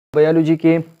بایولوژي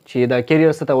کې چې دا کیریئر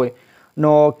څه ته وایي.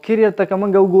 نو کیریئر ته که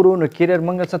موږ وګورو نو کیریئر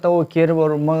موږ څه ته وایو؟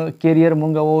 کیریئر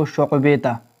موږ وایو شعبې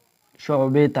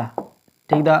ته.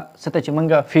 ټیک ده، څه ته چې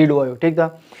موږ فیلډ وایو. ټیک ده،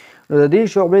 نو د دې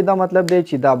شعبې دا مطلب دی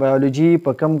چې دا بایولوژي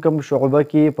په کم شعبه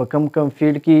کې په کم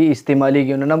فیلډ کې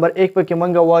استعمالیږي. نو نمبر 1 پکې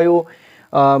موږ وایو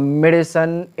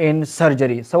میډیسن ان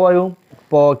سرجري. څه وایو؟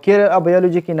 په کیریئر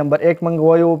بایولوژي کې نمبر 1 موږ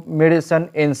وایو میډیسن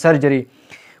ان سرجري.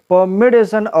 په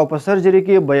میډیسن او په سرجري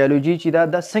کې بایولوژي چې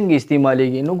دا څنګه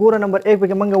استعمالیږي. نو ګوره نمبر 1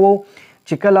 پکې موږ وایو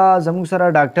چې کله زموږ سره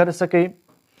ډاکټر څه کوي،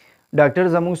 ډاکټر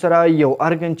زموږ سره یو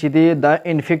ارګن چې دی دا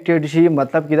انفیکټډ شي،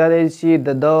 مطلب کې دا دی چې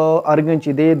د ارګن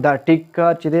چې دی دا ټیک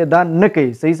کار چې دی دا نه کوي،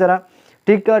 صحیح سره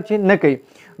ټیک کار چې نه کوي.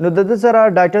 نو د ده سره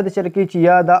ډاکټر د چل کوي چې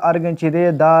یا دا ارګن چې دی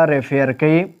دا ریپیر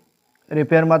کوي.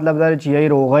 ریپیر مطلب دا چې یې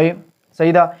روغی،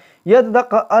 صحیح ده، یا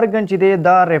دغه ارګن چې دی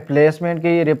دا ریپلیسمنټ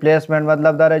کوي. ریپلیسمنټ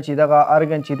مطلب دا چې دغه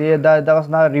ارګن چې دی دا دغه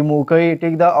نه ریموو کوي،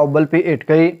 ټیک ده، او بل پې ایډ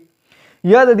کوي.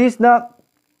 یا د دې نه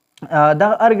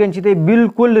دغه ارګن چې دی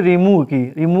بالکل ریموو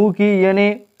کړي، یعنی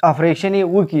اپریشن یې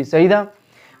وکړي، صحیح ده.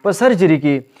 په سرجري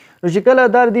کې نو چې کله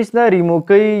دا د دې نه ریموو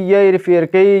کوي یا یې ریپیر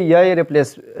کوي یا یې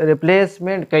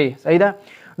ریپلیسمنټ کوي، صحیح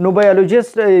ده. نو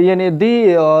بایولوژیست یعنی دی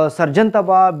سرجن ته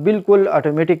به بالکل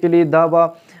اټومیټیکلی دا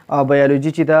به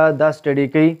بایولوژي چې دا سټډي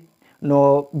کوي. نو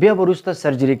بیا به وروسته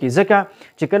سرجري کوي، ځکه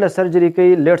چې کله سرجري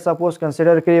کوي لیټ سپوز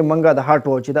کنسیډر کړئ موږ د هارټ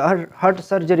وایو چې د هارټ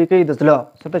سرجري کوي، د زړه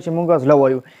څه ته چې موږ زړه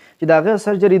وایو چې د هغه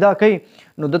سرجري دا کوي.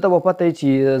 نو دته به پته وي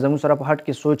چې زموږ سره په هارټ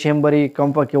کې څو چیمبرې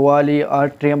کم پکې والي،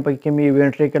 آرټریم پکې کمي،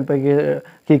 وینټریکل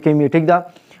پکې کمي، ټیک ده.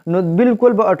 نو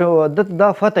بالکل به دته دا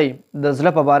فتح د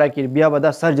زړه په باره کې بیا به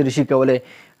دا سرجري شي کولی.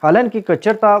 حالانکه که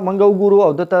چېرته موږ وګورو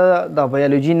او دته د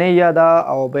بایولوژي نه یا دا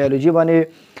او بایولوژي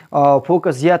باندې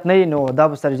فوکس زیات نه وي نو دا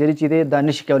به سرجري چې دی دا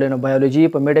نشي کولی. نو بایولوژي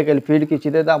په میډیکل فیلډ کې چې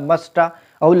دی دا مسټه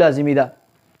او لازمي ده.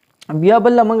 بیا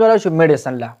بل له موږ راشو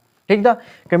میډیسن له، ټیک ده.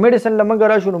 که میډیسن له موږ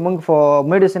راشو نو موږ په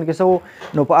میډیسن کې څه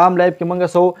نو په عام لایف کې موږ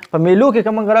څه په میلو کې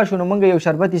که موږ راشو نو موږ یو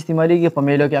شربت استعمالیږي په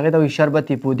میلو کې، هغې ته وایي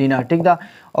شربت پودینه، ټیک ده.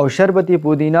 او شربت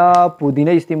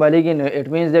پودینه استعمالیږي. نو اټ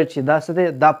مینز دیټ چې دا څه دی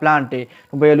دا پلانټ دی.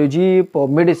 نو بایولوژي په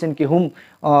میډیسن کې هم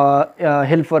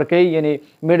هیلپ ورکوي، یعنی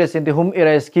میډیسن ته هم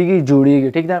ارایز کېږي، جوړېږي،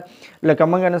 ټیک ده. لکه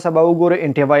موږ نن سبا وګورو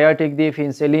انټي بایوټیک دی،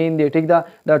 فینسلین دی، ټیک ده.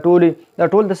 دا ټول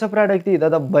د څه پروډکټ دی؟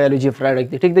 دا د بایولوژي پروډکټ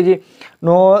دی، ټیک ده جي.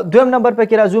 نو دویم نمبر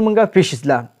پکې راځو موږ فیشز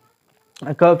له.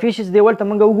 که فیشز دی ورته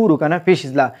موږ وګورو که نه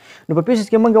فیشز له، نو په فیشز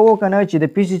کې موږ وایو که نه چې د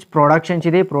فیشز پروډکشن چې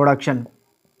دی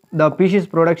د فیشز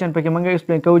پروډکشن پکې موږ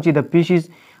ایکسپلین کوو چې د فیشز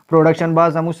پروډکشن به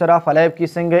زموږ سره فلایف کې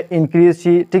څنګه انکریز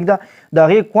شي، ټیک ده. د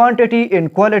هغې کوانټټي اینډ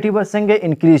کوالټي به څنګه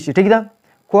انکریز شي، ټیک ده.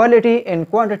 کوالټي اینډ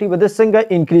کوانټټي به د څنګه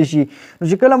انکریز شي. نو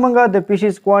چې کله موږ د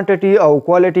فیشز کوانټټي او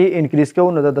کوالټي انکریز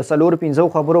کوو نو د 4-5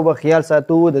 خبرو به خیال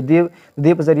ساتو. د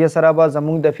دې په ذریعه سره به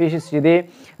زموږ د فیشز چې دی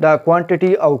دا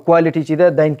کوانټټي او کوالټي چې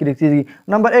ده دا انکریز کېږي.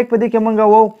 نمبر 1 په دې کې موږ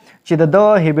وایو چې د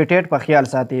هیبیټیټ په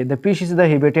خیال ساتي. د فیشز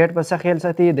د هیبیټیټ په څه خیال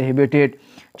ساتي؟ د هیبیټیټ.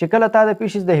 چې کله تا د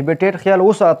فیشز د هیبیټیټ خیال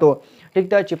وساتو، ټیک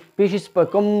ده، چې فیشز په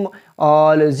کوم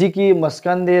ځای کې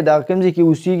مسکن دی، دا کوم ځای کې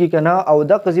اوسېږي که نه، او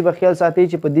دا قضیې به خیال ساتي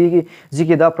چې په دې ځای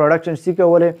کې دا پروډکشن شي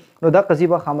کولی. نو دا قضیې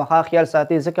به خامخا خیال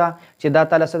ساتي، ځکه چې دا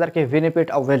تاله څه درکوي؟ بینیفټ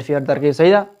او ویلفیر درکوي،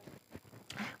 صحیح ده.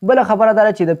 بله خبره دا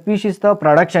ده چې د فیشز ته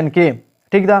پروډکشن کې،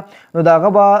 ټیک ده، نو د هغه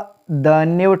به د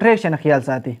نیوټریشن خیال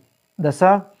ساتي. د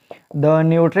څه؟ د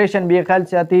نیوټریشن به خیال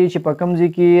ساتي چې په کوم ځای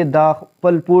کې دا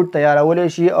خپل فوډ تیارولی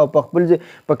شي او په کوم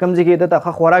ځای کې دته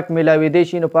ښه خوراک میلاویدی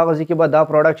شي، نو په هغه ځای کې به دا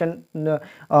پروډکشن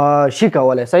شي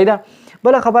کولی، صحیح ده.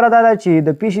 بله خبره دا ده چې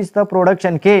د فیشز ته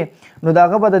پروډکشن کې نو د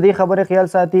هغه به د دې خبرې خیال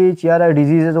ساتي چې یاره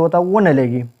ډیزیز ورته ونه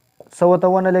لګي. څه ورته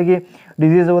ونه لګي؟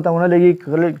 ډیزیز ورته ونه لګي.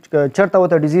 چېرته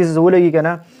ورته ډیزیز ولګي که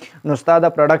نه نو ستا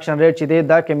د پروډکشن ریټ چې دی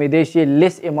دا کمیدی شي،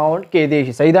 لیس اماونټ کیدی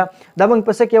شي، صحیح ده. دا موږ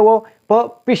په څه کې وو؟ په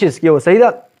فیشز کې وو، صحیح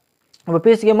ده. په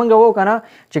فیش کې موږ وایو که نه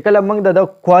چې کله موږ د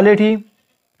کوالټي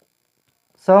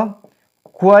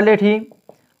کوالټي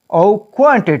او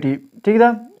کوانټټي، ټیک ده،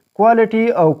 کوالټي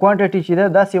او کوانټټي چې ده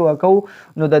داسې وکړو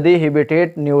نو د دې هیبیټیټ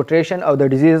نیوټریشن او د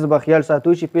ډیزیز به خیال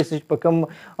ساتو چې فیش په کوم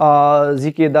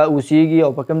ځای کې دا اوسېږي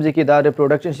او په کوم ځای کې دا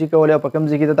ریپروډکشن شي کولی او په کوم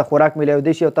ځای کې دته خوراک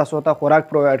میلاودی شي او تاسو ته خوراک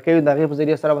پرووایډ کوي. د هغې په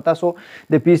ذریعه سره به تاسو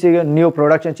د فیش نیو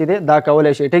پروډکشن چې دی دا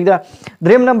کولی شئ، ټیک ده.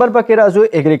 دریم نمبر پکې راځو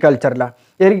ایګریکلچر له.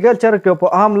 ایګریکلچر که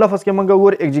په عام لفظ کې موږ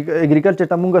وګورو ایګریکلچر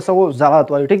ته موږ څه زراعت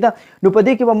وایو، ټیک ده. نو په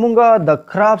دې کې به موږ د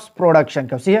کراپس پروډکشن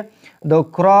کوو، د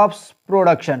کراپس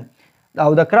پروډکشن.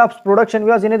 او د کراپس پروډکشن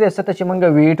یوازې نه دی، څه ته چې موږ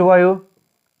ویټ وایو،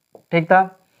 ټیک ده،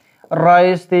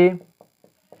 رایس دی،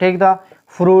 ټیک ده،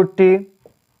 فروټ دی،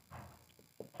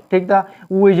 ټیک ده،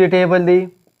 ویجیټیبل دی.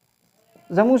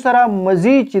 زموږ سره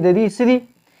مزید چې د دې څه دي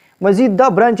مزید دا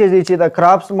برانچز دي چې د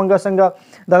کراپس منګه څنګه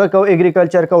دغه کو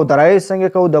اګریکلچر کو د رایس څنګه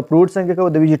کو د فروټ څنګه کو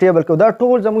د ویجیټیبل کو دا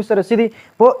ټول زموږ سره سړي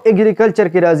په اګریکلچر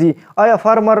کې راځي. آیا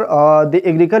فارمر د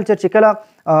اګریکلچر چې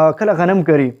کله غنم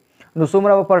کوي نو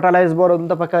څومره فرټلایز بور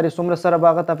دلته پکاري څومره سره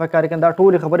باغ ته پکاري کنه دا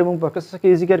ټول خبرې موږ په څه کې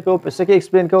ذکر کوو په څه کې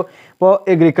ایکسپلین کوو په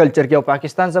اګریکلچر کې. او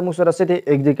پاکستان زموږ سره سړي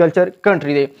اګریکلچر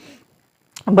کنټری دی.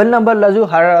 بل نمبر لازو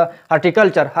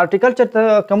هارټیکلچر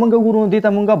ته کومه ګورو دي ته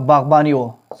مونږه باغباني وو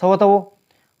سو ته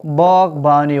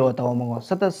باغباني وته مونږ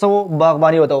ست سو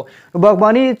باغباني وته.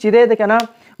 باغباني چې ده کنه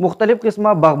مختلف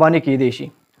قسمه باغباني کې دي شي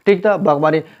ٹھیک ده.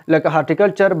 باغباني لکه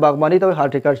هارټیکلچر باغباني ته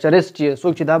هارټیکلچرست چې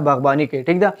څوک چې دا باغباني کوي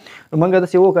ٹھیک ده. مونږ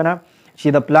د سیو کنه چې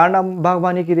د پلانټ هم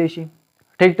باغباني کې دي شي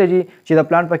ٹھیک ته جی چې د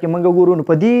پلانټ پکې مونږ ګورو نو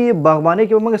په دې باغباني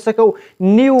کې مونږ سکو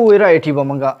نیو ویرایټي به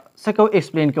مونږ سکو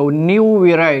ایکسپلین کوو نیو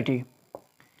ویرایټي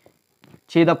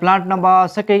چې د پلانټ نه با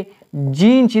سکه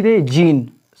جین چې دی جین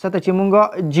سته چې مونږه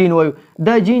جین وایو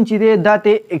دا جین چې دی دا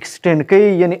ته ایکسټند کوي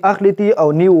یعنی اخلي تی او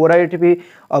نیو ورایټي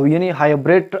او یعنی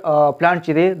هایبریډ پلانټ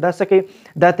چې دی دا سکه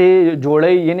دا ته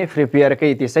جوړي یعنی پریپیر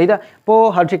کوي تی صحیح ده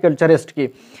په هارټیکلچرست کې.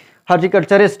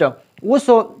 هارټیکلچرست اوس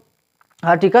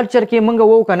هارټیکلچر کې مونږ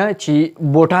وو کنه چې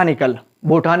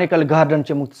بوټانیکل ګارډن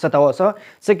چې موږ ستاوسه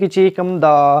سکه چې کوم د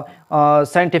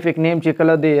ساينټیفیک نیم چې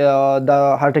کله د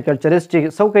هارټیکلچرست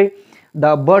چې سو کوي دا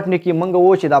بوټنیکی منګه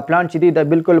وو چې دا پلانټ چې دی دا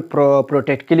بالکل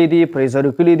پروټیکټ کړي دي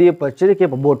پریزرو کړي دي په چیرې کې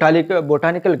په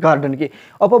بوټانیکل ګارډن کې.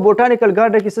 او په بوټانیکل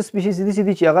ګارډن کې څه سپیشیز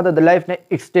دي چې هغه د لایف نه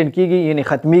ایکسټند کیږي یعنی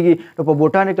ختميږي نو په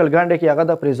بوټانیکل ګارډن کې هغه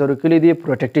د پریزرو کړي دي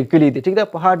پروټیکټ کړي دي ٹھیک ده.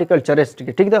 په هارټیکلچرست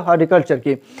کې ټیک ده هارټیکلچر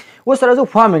کې اوس راځو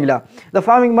فارمینګ لا. د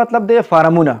فارمینګ مطلب دی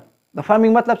فارمونه. د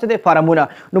فارمینګ مطلب څه دی فارمونه.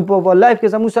 نو په لایف کې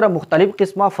زموږ سره مختلف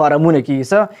قسمه فارمونه کیږي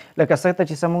څه لکه څنګه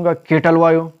چې سمونګه کیټل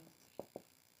وایو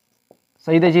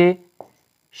صحیح ده جی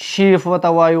شیف وته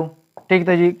وایو ټیک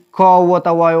ته جی کاو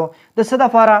وته وایو د څه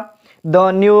دپاره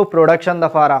د نیو پروډکشن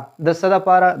دپاره د څه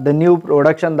دپاره د نیو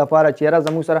پروډکشن دپاره چې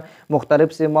زموږ سره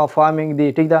مختلف سیمه فارمینګ دی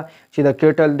ټیک ده چې د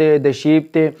کیټل دی د شیپ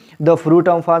دی د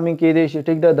فروټ هم فارمینګ کیدی شي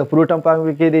ټیک ده د فروټ هم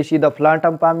فارمینګ کیدی شي د پلانټ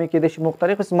هم فارمینګ کیدی شي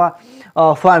مختلف قسمه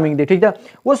فارمینګ دی ټیک ده.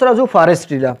 اوس راځو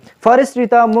فارسټري ده. فارسټري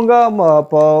ته مونږ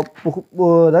په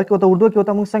دا کې ته اردو کې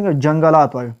ته مونږ څنګه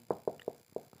جنگلات وایو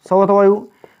څه ورته وایو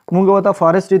مونږ ورته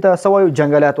فارسټري ته څه وایو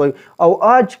جنګلات وایو. او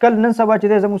آج کل نن سبا چې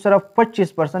دی زموږ سره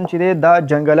 25% چې دی دا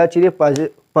جنګلات چې دی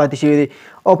پاتې شوي دي.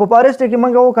 او په فارسټري کې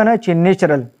مونږ وکنه چې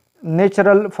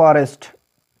نیچرل فارسټ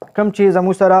کم چې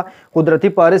زموږ سره قدرتي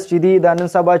فارسټ چې دی دا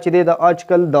نن سبا چې دی د آج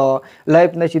کل د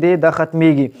لایف نه چې دی دا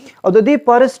ختمیږي. او د دې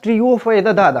فارسټري یو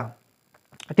فایده دا ده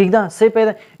ٹھیک ده څه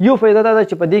پیدا یو فایده دا ده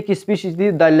چې په دې کې سپیشیز دي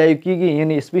دا لایف کیږي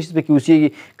یعنی سپیشیز پکې اوسېږي.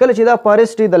 کله چې دا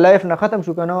فارسټري د لایف نه ختم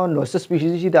شو کنه نو څه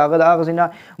سپیشیز چې د هغه د هغه ځینه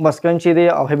مسکن چې دی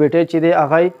او هیبیټیټ چې دی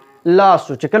هغه لاس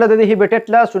شو چې کله د دې هیبیټیټ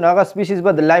لاس شو نو هغه سپیشیز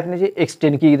به د لایف نه چې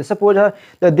ایکسټند کیږي د څه په وجه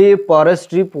د دې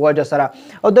فارسټري په وجه سره.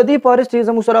 او د دې فارسټري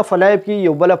زموږ سره فلایف کې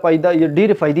یو بله فایده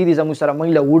ډېرې فایدې دي زموږ سره مونږ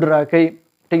له ووډ راکوي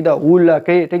ٹھیک ده وول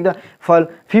راکوي ٹھیک ده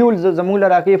فیول زموږ له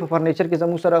راکوي په فرنیچر کې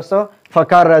زموږ سره څه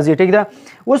فکار راځي ټیک ده.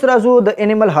 اوس راځو د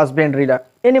انیمل هاسبینډري له.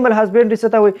 انیمل هاسبینډري څه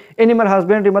ته وایي انیمل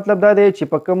هاسبینډري مطلب دا دی چې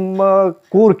په کوم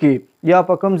کور کې یا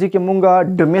په کوم ځای کې مونږه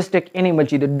ډومیسټک انیمل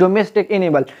چې دی ډومیسټک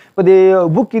انیمل په دې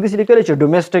بوک کې داسې لیکلی چې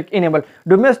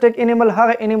ډومیسټک انیمل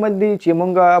هغه انیمل دی چې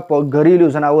مونږه په ګریلو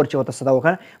ځناور چې ورته څه ده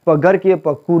وکنه په ګر کې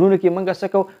په کورونو کې مونږه څه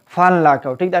کوو فالنا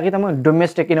کوو ټیک ده هغې ته مونږ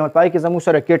ډومیسټک انیمل په هغې کې زموږ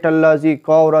سره کیټل راځي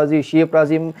کاو راځي شیپ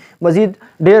راځي مزید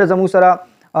ډېر زموږ سره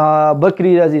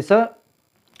بکري راځي څه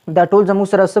دا ټول زموږ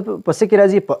سره په څه کې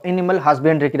راځي په انیمل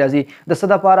هاسبینډري کې راځي. د څه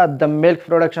دپاره د ملک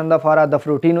پروډکشن دپاره د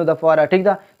پروټینو دپاره ټیک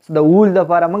ده د وول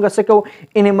دپاره مونږ څه کوو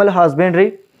انیمل هاسبینډري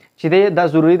چې دی دا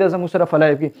ضروري ده زموږ سره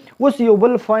فلایف کې. اوس یو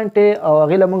بل پوینټ دی او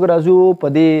هغې له مونږ راځو په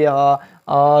دې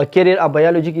کیریر او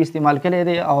بایولوژي کې استعمال کړی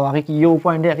دی او هغې کې یو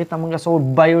پوینټ دی هغې ته مونږ څه وایو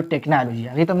بایوټیکنالوژي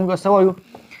هغې ته مونږ څه وایو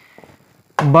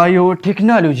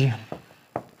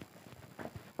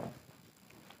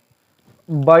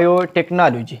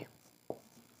بایوټیکنالوژي.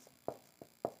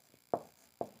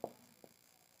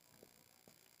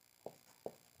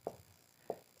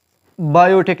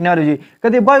 بایوټیکنالوژي که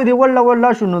د بایو دی ورله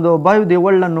شو نو د بایو دی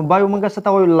ورله نو بایو مونږ څه ته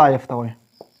وایو لایف ته وایو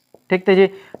ټیک ته چې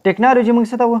ټیکنالوژي مونږ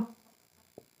څه ته وایو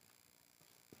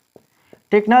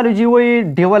ټیکنالوژي وایي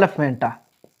ډیولپمنټ ته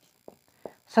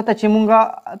څه ته چې مونږه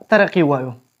ترقي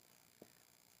وایو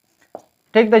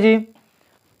ټیک ده جی.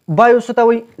 بایو څه ته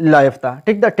وایي لایف ته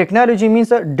ټیک ده. ټیکنالوژي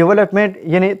مینس ډیولپمنټ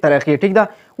یعنی ترقي ټیک ده.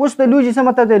 اوس د لوجي څه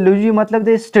مطلب دی لوجي مطلب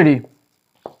دی سټډي.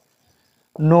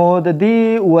 نو د دې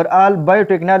اوورآل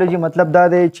بایوټیکنالوژي مطلب دا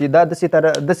دی چې دا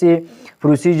داسې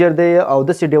پروسیجر دی او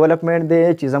داسې ډیولپمنټ دی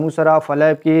چې زموږ سره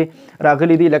فلایف کې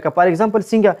راغلی دی. لکه فار ایگزامپل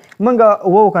څنګه موږ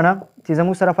وو که نه چې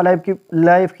زموږ سره فلایف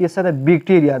کې څه ده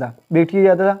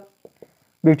بیکټیریا ده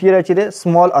بیکټیریا چې د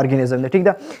سمال ارګانیزم دی ټیک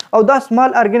ده او دا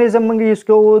سمال ارګانیزم موږ یوز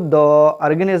کوو د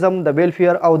ارګانیزم د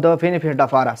ویلفیر او د بینیفیټ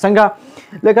لپاره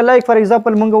څنګه لکه لایک فار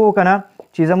ایگزامپل موږ وکنه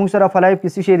چې زموږ سره فلایف کې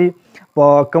څه شي دي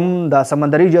په کوم د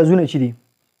سمندري جهازونه چې دي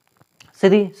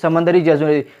سدي سمندري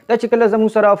جهازونه دي دا چې کله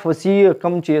زموږ سره فصي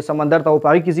کم چې سمندر ته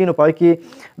پای کې زینو پای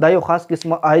کې دا یو خاص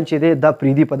قسمه آیل چې دی دا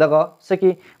پریدي په دغه سکی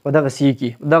په دغه سی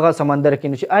کې دغه سمندر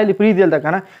کې نو چې آیل پریدي دلته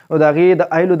کنه او دغه د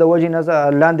آیلو د وجې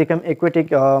نه لاندې کم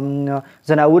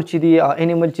اکویټیک زناور چې دي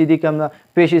انیمل چې دي کم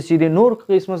پیشز چې دي نور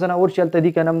قسمه زناور چې تل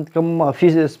دي کنه کم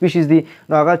سپیشیز دي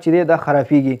نو هغه چې دی دا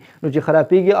خرابېږي نو چې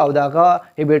خرابېږي او دغه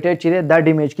هیبیټیټ چې دی دا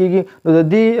ډیمیج کیږي نو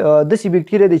د دې د سی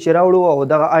بیکټیریا د چراوړو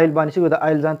او دغه آیل باندې چې د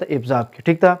آیل ځان ته ابزاب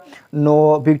ٹھیک تا نو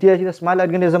بیکټیریا چې د سمال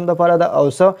ارګانیزم د لپاره دا او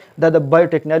څه د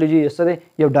بایو ټیکنالوژي سره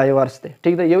یو ډایورس دی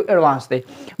ٹھیک دا یو ایڈوانس دی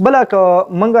بل که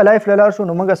منګه لایف لار شو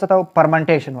نو منګه ستاسو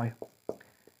پرمنټیشن وایو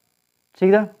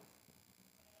ٹھیک دا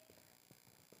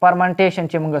پرمنټیشن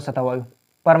چې منګه ستاسو وایو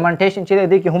پرمنټیشن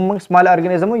چې دی کې هم سمال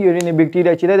ارګانیزم یو نه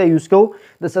بیکټیریا چې دی یوز کو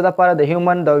د څه لپاره د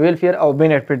هیومن د ویلفیر او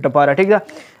بینیفیټ لپاره ٹھیک دا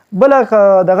بل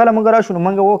دغه منګه را شو نو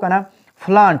منګه وکنه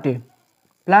پلانټ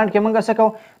پلانټ کې موږ څه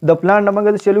کوو د پلانټ نه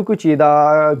موږ چلو کو چې دا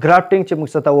ګرافټینګ چې موږ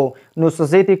ستو نو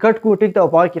سزیتی کټ کو ټیک دا او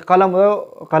پای کې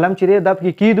قلم چې دی دا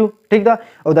پکې کیدو ټیک دا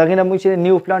او دا غینه موږ چې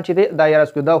نیو پلانټ چې دی دا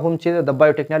یارس کو دا هم چې د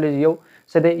بایو ټیکنالوژي یو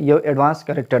څه دی یو ایڈوانس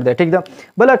کریکټر دی ټیک دا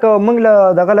بل که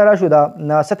موږ دغه لرا شو دا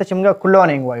ست چې موږ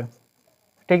کلونینګ وایو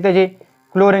ټیک دا جی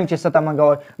کلورینګ چې ست موږ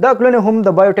وایو دا کلونینګ هم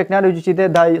د بایو ټیکنالوژي چې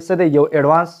دی دا څه دی یو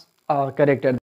ایڈوانس کریکټر